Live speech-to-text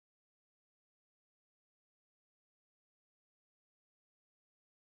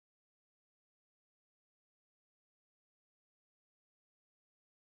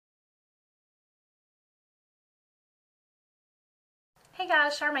Hey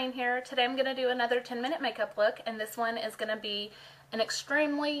guys, Charmaine here. Today I'm going to do another 10-minute makeup look, and this one is going to be an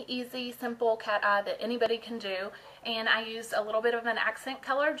extremely easy, simple cat eye that anybody can do. And I used a little bit of an accent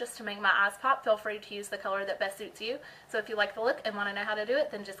color just to make my eyes pop. Feel free to use the color that best suits you. So if you like the look and want to know how to do it,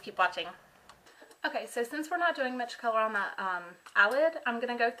 then just keep watching. Okay, so since we're not doing much color on my eyelid, I'm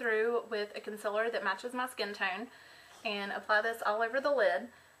going to go through with a concealer that matches my skin tone and apply this all over the lid.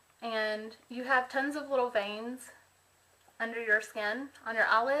 And you have tons of little veins under your skin on your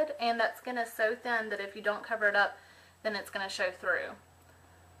eyelid, and that skin is so thin that if you don't cover it up, then it's going to show through.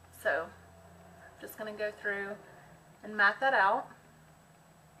 So I'm just going to go through and mat that out.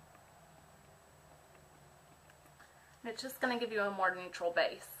 And it's just going to give you a more neutral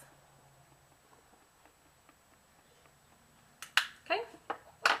base. Okay,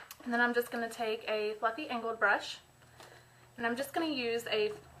 and then I'm just going to take a fluffy angled brush, and I'm just going to use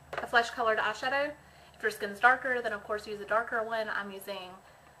a flesh colored eyeshadow. If your skin's darker, then of course use a darker one. I'm using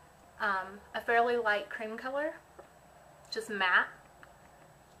a fairly light cream color, just matte.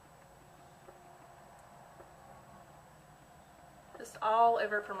 Just all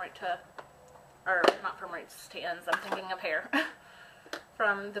over from root to, or not from roots to ends, I'm thinking of hair.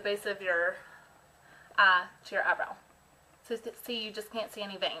 From the base of your eye to your eyebrow. So see, you just can't see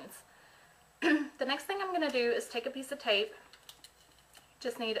any veins. The next thing I'm going to do is take a piece of tape.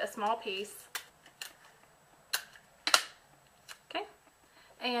 Just need a small piece.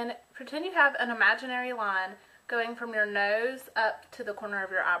 And pretend you have an imaginary line going from your nose up to the corner of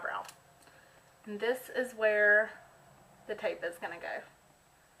your eyebrow. And this is where the tape is going to go.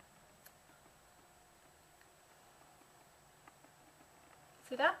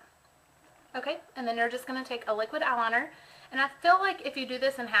 See that? Okay, and then you're just going to take a liquid eyeliner. And I feel like if you do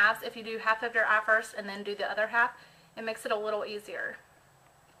this in halves, if you do half of your eye first and then do the other half, it makes it a little easier.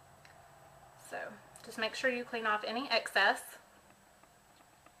 So just make sure you clean off any excess.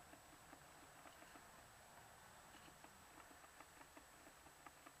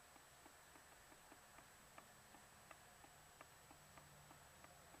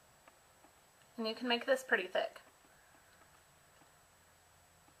 And you can make this pretty thick.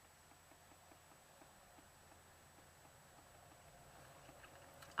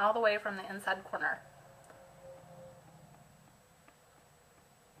 All the way from the inside corner.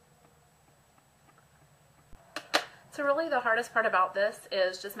 So really the hardest part about this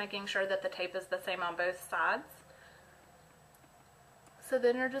is just making sure that the tape is the same on both sides. So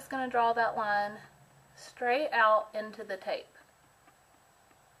then you're just going to draw that line straight out into the tape.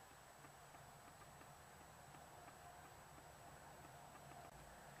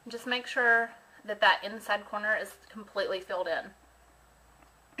 Just make sure that that inside corner is completely filled in.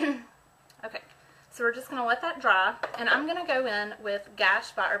 Okay, so we're just going to let that dry, and I'm going to go in with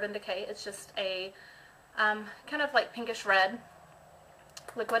Gash by Urban Decay. It's just a kind of like pinkish red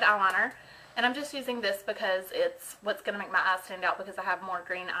liquid eyeliner, and I'm just using this because it's what's going to make my eyes stand out because I have more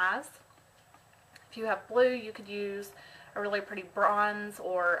green eyes. If you have blue, you could use a really pretty bronze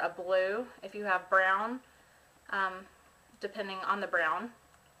or a blue. If you have brown, depending on the brown.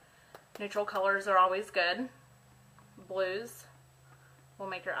 Neutral colors are always good. Blues will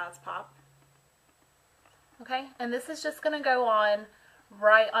make your eyes pop. Okay, and this is just going to go on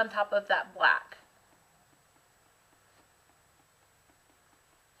right on top of that black.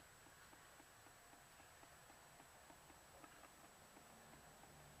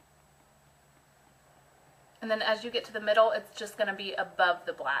 And then as you get to the middle, it's just going to be above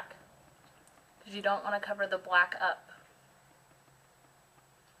the black, because you don't want to cover the black up.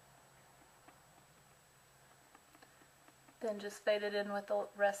 Then just fade it in with the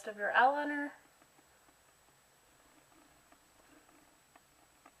rest of your eyeliner.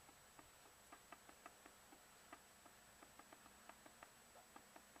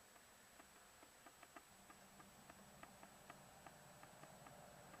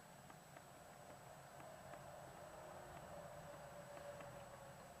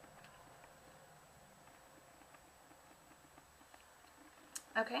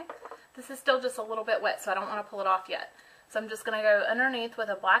 Okay, this is still just a little bit wet, so I don't want to pull it off yet. So I'm just going to go underneath with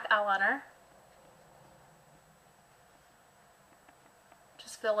a black eyeliner.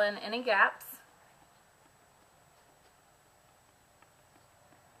 Just fill in any gaps.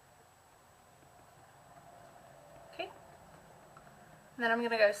 Okay. And then I'm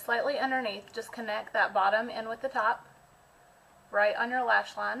going to go slightly underneath. Just connect that bottom in with the top, right on your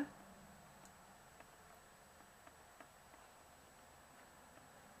lash line.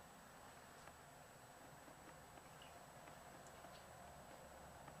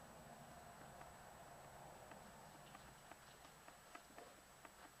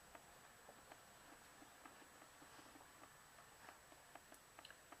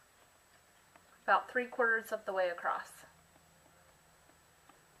 about 3/4 of the way across.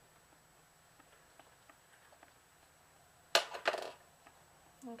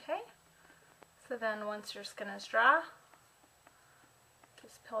 Okay, so then once your skin is dry,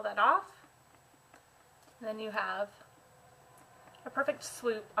 just peel that off. And then you have a perfect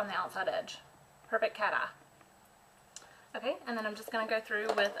swoop on the outside edge. Perfect cat eye. Okay, and then I'm just going to go through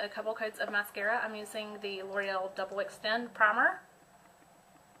with a couple coats of mascara. I'm using the L'Oreal Double Extend Primer.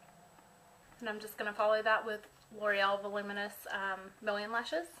 And I'm just going to follow that with L'Oreal Voluminous Million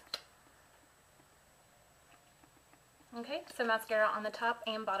Lashes. Okay, so mascara on the top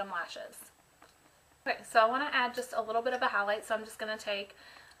and bottom lashes. Okay, so I want to add just a little bit of a highlight, so I'm just going to take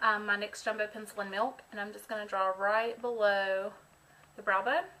my NYX Jumbo Pencil in Milk, and I'm just going to draw right below the brow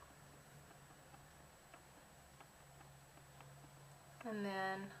bone. And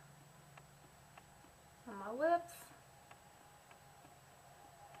then on my lips.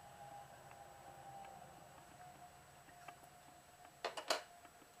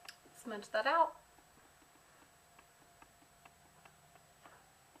 Smudge that out.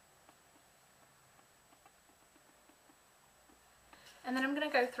 And then I'm going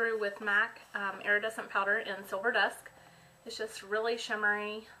to go through with MAC Iridescent Powder in Silver Dusk. It's just really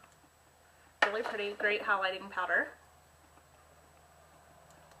shimmery, really pretty, great highlighting powder.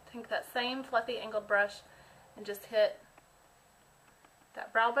 Take that same fluffy angled brush and just hit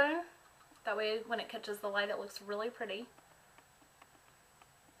that brow bone. That way when it catches the light it looks really pretty.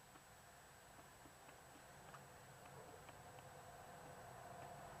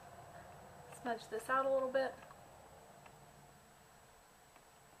 Smudge this out a little bit.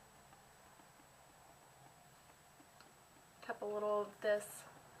 Tap a little of this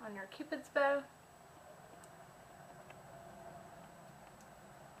on your Cupid's bow.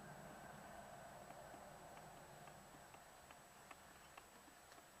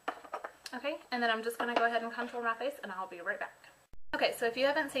 Okay, and then I'm just going to go ahead and contour my face and I'll be right back. Okay, so if you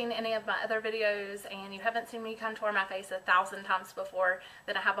haven't seen any of my other videos and you haven't seen me contour my face 1,000 times before,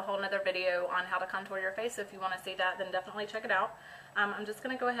 then I have a whole nother video on how to contour your face. So if you want to see that, then definitely check it out. I'm just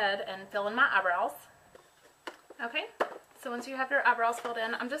going to go ahead and fill in my eyebrows. Okay, so once you have your eyebrows filled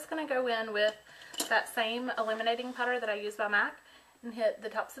in, I'm just going to go in with that same illuminating powder that I use by MAC and hit the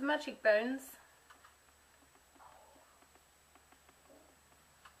tops of my cheekbones.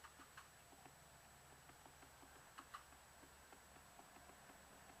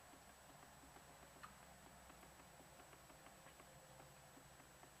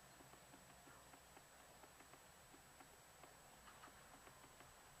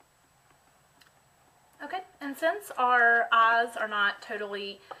 Okay, and since our eyes are not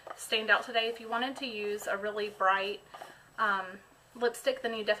totally stained out today, if you wanted to use a really bright lipstick,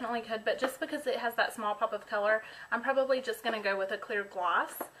 then you definitely could, but just because it has that small pop of color, I'm probably just going to go with a clear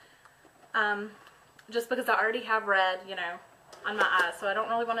gloss, just because I already have red, you know, on my eyes, so I don't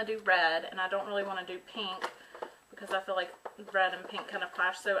really want to do red, and I don't really want to do pink, because I feel like red and pink kind of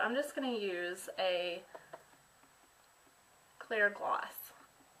clash, so I'm just going to use a clear gloss.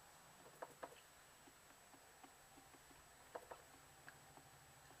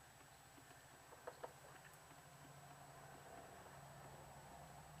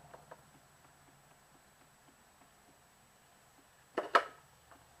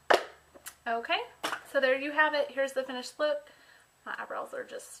 Okay, so there you have it. Here's the finished look. My eyebrows are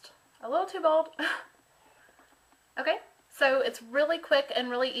just a little too bold. Okay, so it's really quick and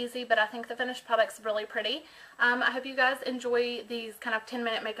really easy, but I think the finished product's really pretty. I hope you guys enjoy these kind of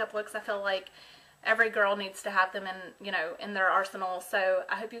 10-minute makeup looks. I feel like every girl needs to have them in, you know, in their arsenal. So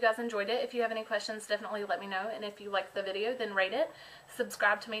I hope you guys enjoyed it. If you have any questions, definitely let me know. And if you liked the video, then rate it.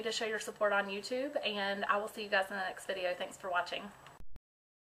 Subscribe to me to show your support on YouTube. And I will see you guys in the next video. Thanks for watching.